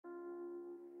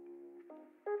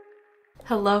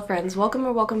Hello friends, welcome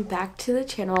or welcome back to the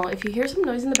channel. If you hear some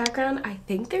noise in the background, I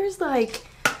think there's like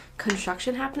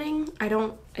construction happening. I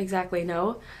don't exactly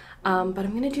know, but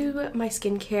I'm gonna do my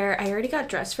skincare. I already got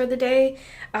dressed for the day.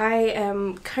 I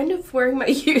am kind of wearing my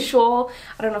usual,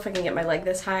 I don't know if I can get my leg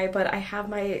this high, but I have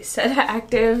my Set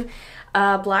Active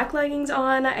black leggings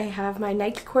on. I have my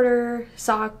Nike quarter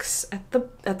socks at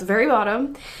the very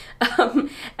bottom,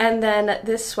 and then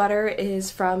this sweater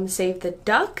is from Save the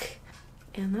Duck.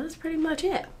 And that's pretty much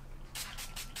it.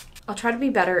 I'll try to be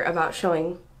better about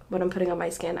showing what I'm putting on my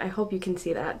skin. I hope you can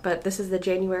see that. But this is the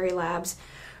January Labs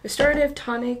Restorative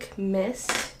Tonic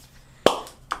Mist.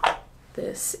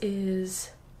 This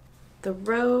is the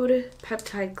Rhode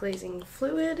Peptide Glazing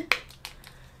Fluid.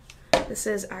 This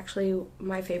is actually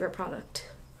my favorite product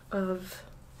of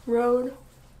Rhode.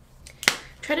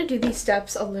 Try to do these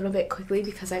steps a little bit quickly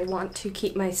because I want to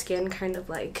keep my skin kind of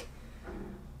like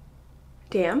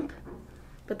damp.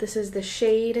 But this is the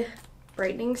Shade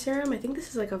Brightening Serum. I think this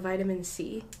is like a vitamin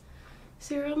C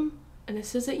serum. And it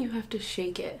says that you have to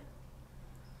shake it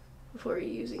before you're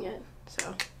using it.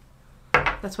 So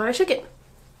that's why I shook it.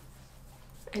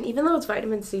 And even though it's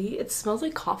vitamin C, it smells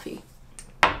like coffee.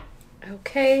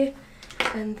 Okay.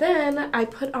 And then I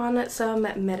put on some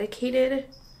medicated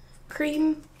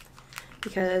cream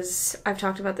because I've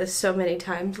talked about this so many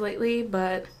times lately,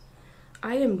 but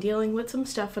I am dealing with some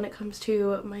stuff when it comes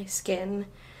to my skin,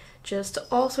 just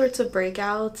all sorts of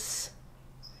breakouts,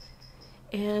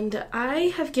 and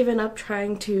I have given up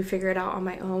trying to figure it out on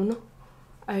my own.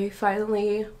 I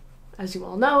finally, as you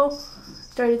all know,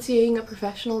 started seeing a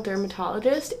professional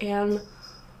dermatologist, and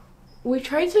we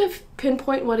tried to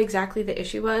pinpoint what exactly the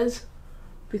issue was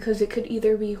because it could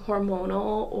either be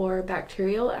hormonal or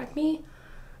bacterial acne,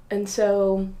 and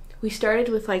so we started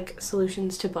with like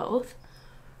solutions to both.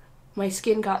 My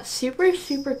skin got super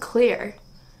clear,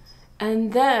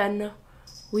 and then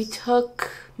we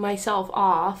took myself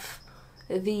off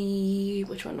the,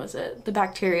 which one was it? The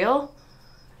bacterial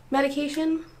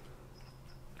medication,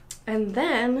 and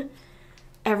then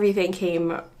everything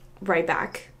came right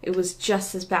back. It was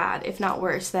just as bad, if not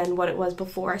worse, than what it was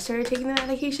before I started taking the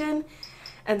medication.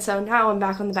 And so now I'm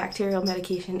back on the bacterial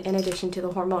medication in addition to the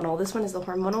hormonal. This one is the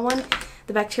hormonal one.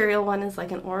 The bacterial one is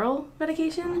like an oral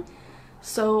medication.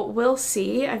 So we'll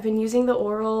see. I've been using the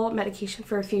oral medication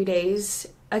for a few days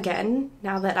again,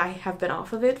 now that I have been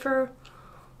off of it for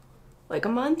like a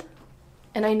month.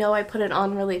 And I know I put it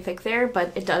on really thick there,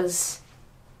 but it does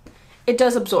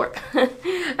absorb.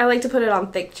 I like to put it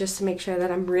on thick just to make sure that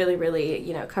I'm really,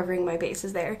 you know, covering my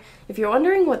bases there. If you're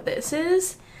wondering what this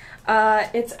is,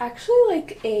 it's actually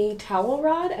like a towel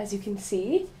rod, as you can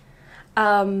see.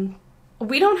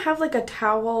 We don't have like a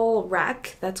towel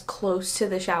rack that's close to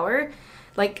the shower.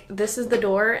 Like, this is the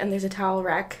door and there's a towel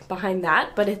rack behind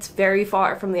that, but it's very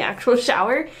far from the actual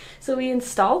shower. So we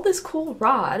installed this cool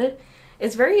rod.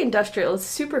 It's very industrial, it's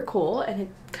super cool, and it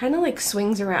kind of like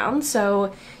swings around,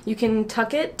 so you can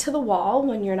tuck it to the wall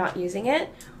when you're not using it,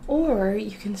 or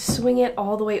you can swing it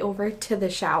all the way over to the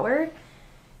shower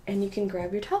and you can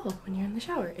grab your towel when you're in the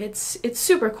shower. It's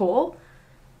super cool,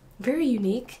 very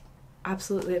unique.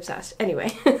 Absolutely obsessed.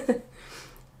 Anyway,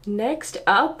 next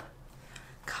up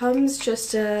comes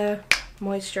just a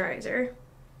moisturizer.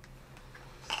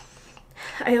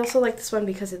 I also like this one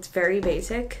because it's very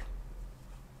basic,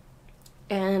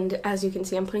 and as you can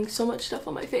see, I'm putting so much stuff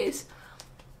on my face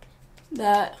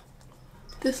that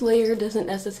this layer doesn't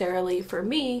necessarily, for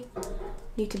me,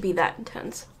 need to be that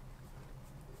intense.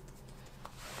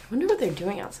 I wonder what they're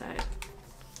doing outside.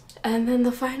 And then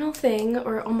the final thing,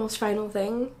 or almost final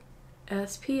thing,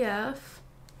 SPF.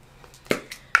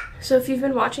 So if you've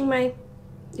been watching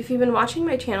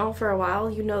my channel for a while,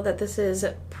 you know that this is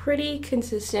pretty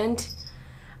consistent.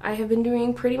 I have been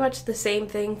doing pretty much the same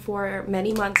thing for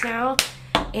many months now,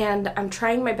 and I'm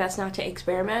trying my best not to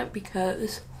experiment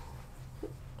because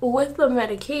with the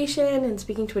medication and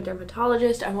speaking to a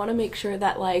dermatologist, I want to make sure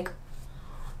that like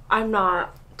I'm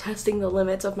not testing the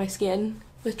limits of my skin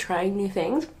with trying new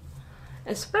things.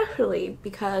 Especially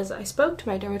because I spoke to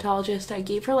my dermatologist, I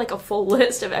gave her like a full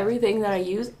list of everything that I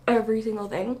use, every single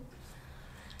thing.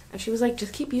 And she was like,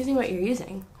 just keep using what you're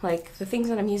using. Like, the things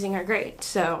that I'm using are great,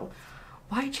 so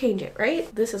why change it,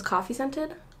 right? This is coffee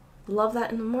scented. Love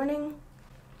that in the morning.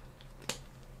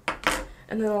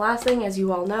 And then the last thing, as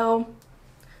you all know,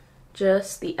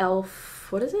 just the e.l.f.,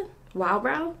 what is it? Wow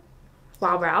Brow?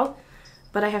 Wow Brow.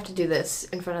 But I have to do this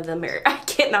in front of the mirror. I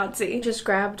cannot see. Just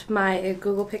grabbed my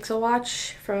Google Pixel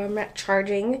watch from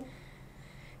charging.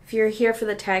 If you're here for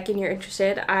the tech and you're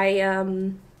interested, I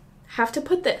have to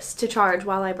put this to charge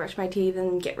while I brush my teeth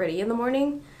and get ready in the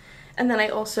morning. And then I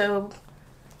also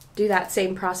do that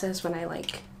same process when I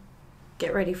like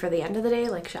get ready for the end of the day,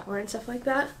 like shower and stuff like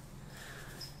that.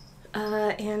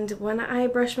 And when I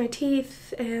brushed my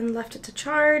teeth and left it to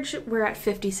charge, we're at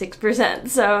 56%.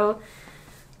 So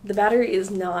the battery is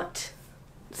not,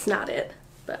 it's not it,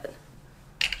 but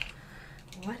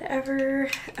whatever.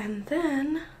 And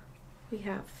then we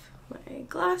have my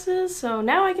glasses. So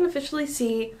now I can officially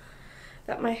see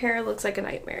that my hair looks like a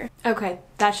nightmare. Okay,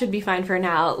 that should be fine for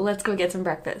now. Let's go get some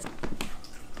breakfast.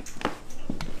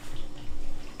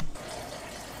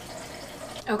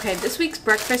 Okay, this week's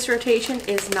breakfast rotation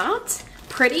is not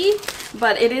pretty,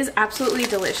 but it is absolutely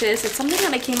delicious. It's something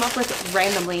that I came up with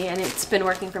randomly and it's been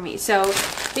working for me. So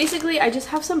basically I just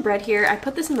have some bread here. I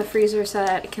put this in the freezer so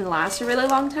that it can last a really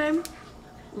long time.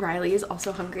 Riley is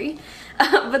also hungry.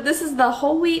 But this is the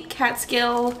whole wheat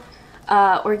Catskill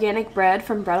organic bread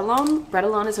from Bread Alone. Bread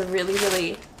Alone is a really,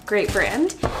 really great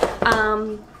brand.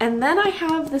 And then I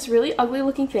have this really ugly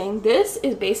looking thing. This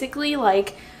is basically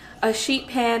like a sheet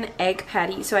pan egg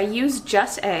patty. So I use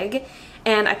just egg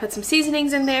and I put some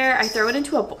seasonings in there. I throw it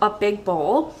into a big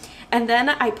bowl and then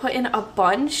I put in a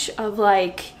bunch of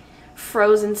like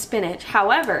frozen spinach.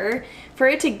 However, for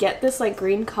it to get this like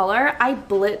green color, I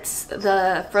blitz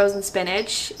the frozen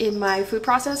spinach in my food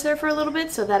processor for a little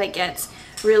bit so that it gets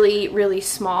really, really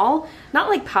small. Not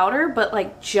like powder, but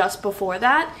like just before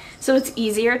that. So it's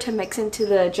easier to mix into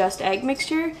the just egg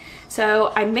mixture.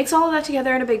 So I mix all of that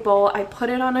together in a big bowl. I put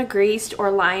it on a greased or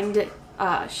lined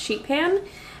sheet pan,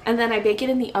 and then I bake it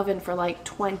in the oven for like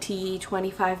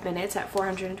 20-25 minutes at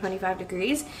 425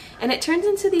 degrees. And it turns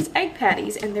into these egg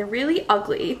patties, and they're really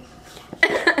ugly.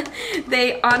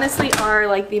 They honestly are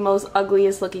like the most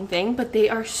ugliest looking thing, but they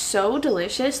are so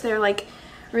delicious. They're like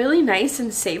really nice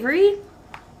and savory.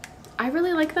 I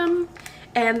really like them.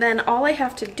 And then all I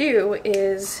have to do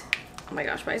is, oh my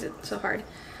gosh, why is it so hard?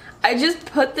 I just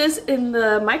put this in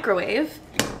the microwave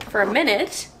for a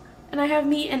minute and I have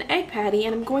me an egg patty,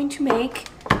 and I'm going to make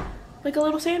like a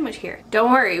little sandwich here.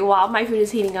 Don't worry, while my food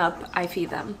is heating up, I feed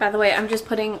them. By the way, I'm just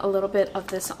putting a little bit of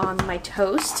this on my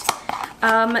toast.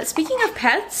 Speaking of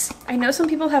pets, I know some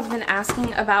people have been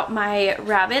asking about my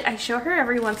rabbit. I show her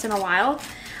every once in a while.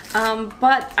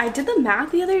 But I did the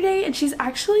math the other day and she's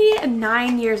actually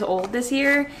 9 years old this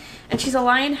year, and she's a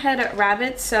lion head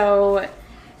rabbit, so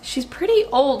she's pretty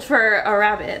old for a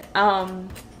rabbit.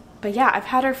 But yeah, I've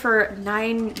had her for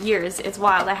 9 years. It's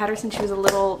wild. I had her since she was a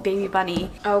little baby bunny.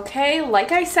 Okay,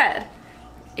 like I said,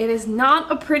 it is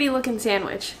not a pretty looking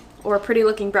sandwich or a pretty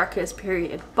looking breakfast,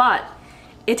 period, but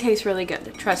it tastes really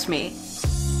good, trust me.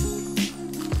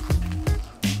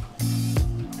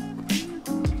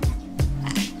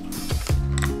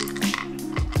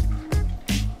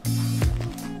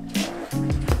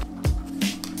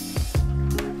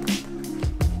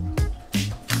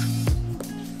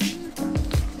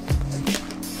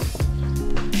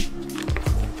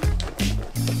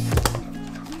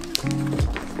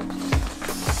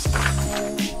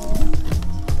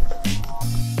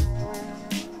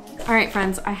 All right,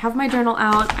 friends, I have my journal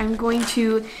out. I'm going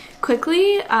to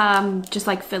quickly just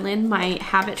like fill in my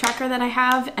habit tracker that I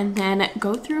have and then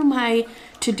go through my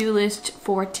to-do list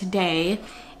for today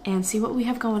and see what we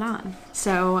have going on.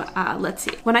 So let's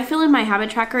see. When I fill in my habit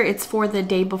tracker, it's for the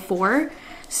day before.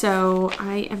 So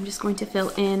I am just going to fill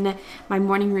in my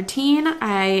morning routine.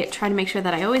 I try to make sure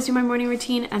that I always do my morning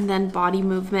routine, and then body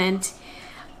movement.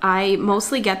 I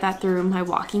mostly get that through my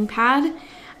walking pad.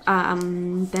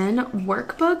 Then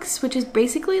workbooks, which is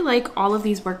basically like all of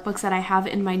these workbooks that I have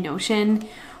in my Notion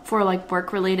for like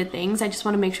work related things. I just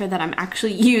want to make sure that I'm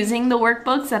actually using the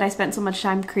workbooks that I spent so much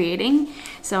time creating.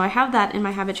 So I have that in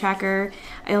my habit tracker.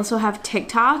 I also have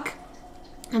TikTok,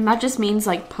 and that just means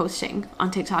like posting on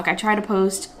TikTok. I try to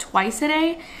post twice a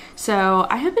day, so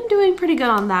I have been doing pretty good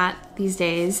on that these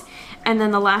days. And then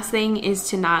the last thing is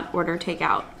to not order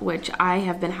takeout, which I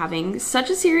have been having such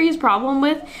a serious problem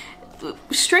with,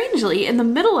 strangely, in the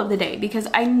middle of the day, because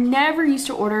I never used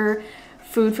to order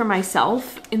food for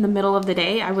myself in the middle of the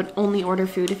day. I would only order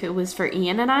food if it was for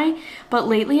Ian and I, but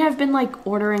lately I've been like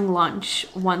ordering lunch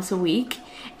once a week,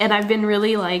 and I've been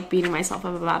really like beating myself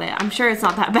up about it. I'm sure it's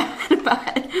not that bad,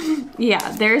 but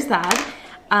yeah, there's that.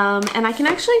 And I can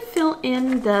actually fill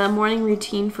in the morning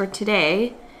routine for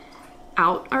today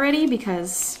out already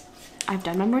because I've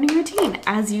done my morning routine,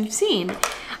 as you've seen.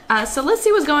 So let's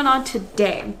see what's going on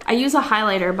today. I use a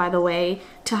highlighter, by the way,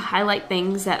 to highlight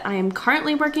things that I am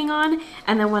currently working on,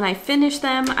 and then when I finish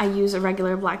them, I use a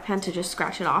regular black pen to just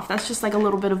scratch it off. That's just like a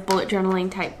little bit of bullet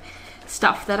journaling type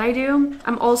stuff that I do.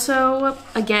 I'm also,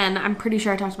 again, I'm pretty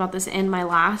sure I talked about this in my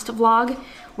last vlog,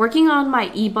 working on my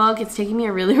ebook. It's taking me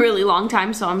a really long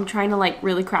time, so I'm trying to like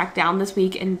really crack down this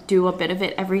week and do a bit of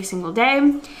it every single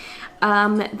day.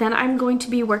 Then I'm going to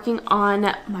be working on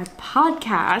my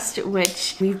podcast,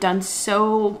 which we've done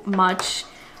so much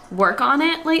work on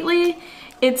it lately.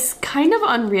 It's kind of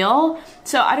unreal.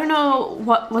 So I don't know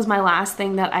what was my last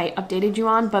thing that I updated you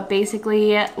on, but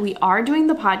basically we are doing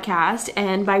the podcast,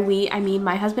 and by we, I mean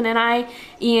my husband and I,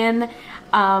 Ian.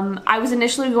 I was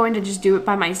initially going to just do it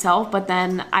by myself, but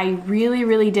then I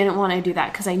really didn't want to do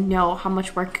that because I know how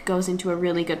much work goes into a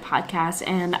really good podcast,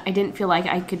 and I didn't feel like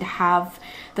I could have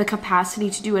the capacity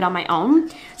to do it on my own.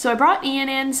 So I brought Ian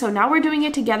in, so now we're doing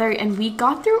it together, and we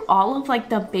got through all of like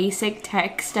the basic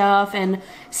tech stuff and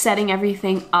setting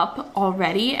everything up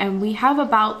already, and we have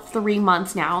about 3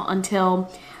 months now until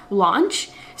launch.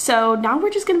 So now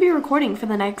we're just gonna be recording for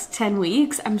the next 10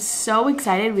 weeks. I'm so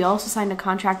excited. We also signed a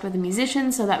contract with a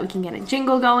musician so that we can get a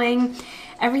jingle going.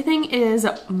 Everything is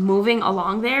moving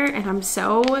along there, and I'm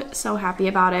so happy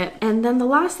about it. And then the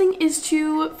last thing is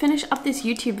to finish up this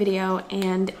YouTube video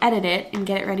and edit it and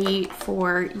get it ready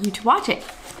for you to watch it,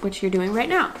 which you're doing right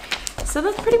now. So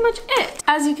that's pretty much it.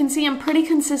 As you can see, I'm pretty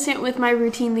consistent with my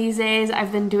routine these days.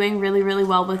 I've been doing really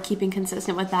well with keeping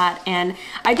consistent with that, and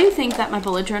I do think that my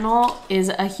bullet journal is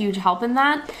a huge help in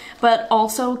that, but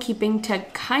also keeping to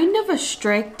kind of a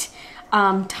strict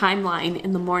timeline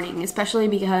in the morning, especially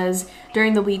because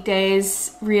during the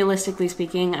weekdays, realistically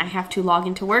speaking, I have to log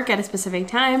into work at a specific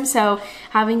time, so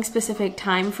having specific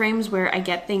time frames where I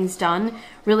get things done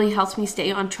really helps me stay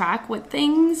on track with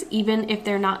things, even if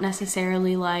they're not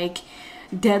necessarily like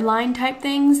deadline type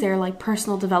things. They're like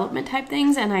personal development type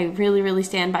things, and I really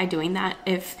stand by doing that.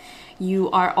 If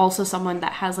you are also someone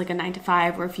that has like a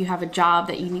 9-to-5, or if you have a job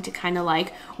that you need to kind of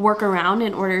like work around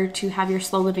in order to have your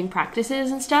slow living practices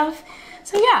and stuff.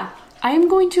 So yeah, I am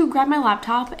going to grab my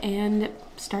laptop and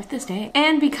start this day.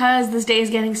 And because this day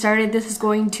is getting started, this is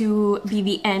going to be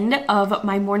the end of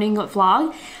my morning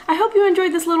vlog. I hope you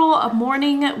enjoyed this little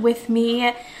morning with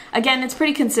me. Again, it's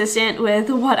pretty consistent with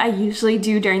what I usually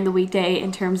do during the weekday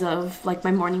in terms of like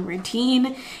my morning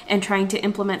routine and trying to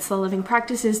implement slow living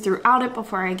practices throughout it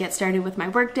before I get started with my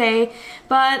workday.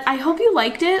 But I hope you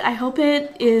liked it. I hope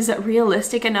it is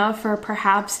realistic enough for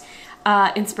perhaps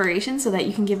inspiration so that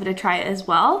you can give it a try as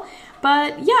well.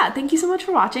 But yeah, thank you so much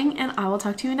for watching, and I will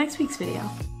talk to you in next week's video.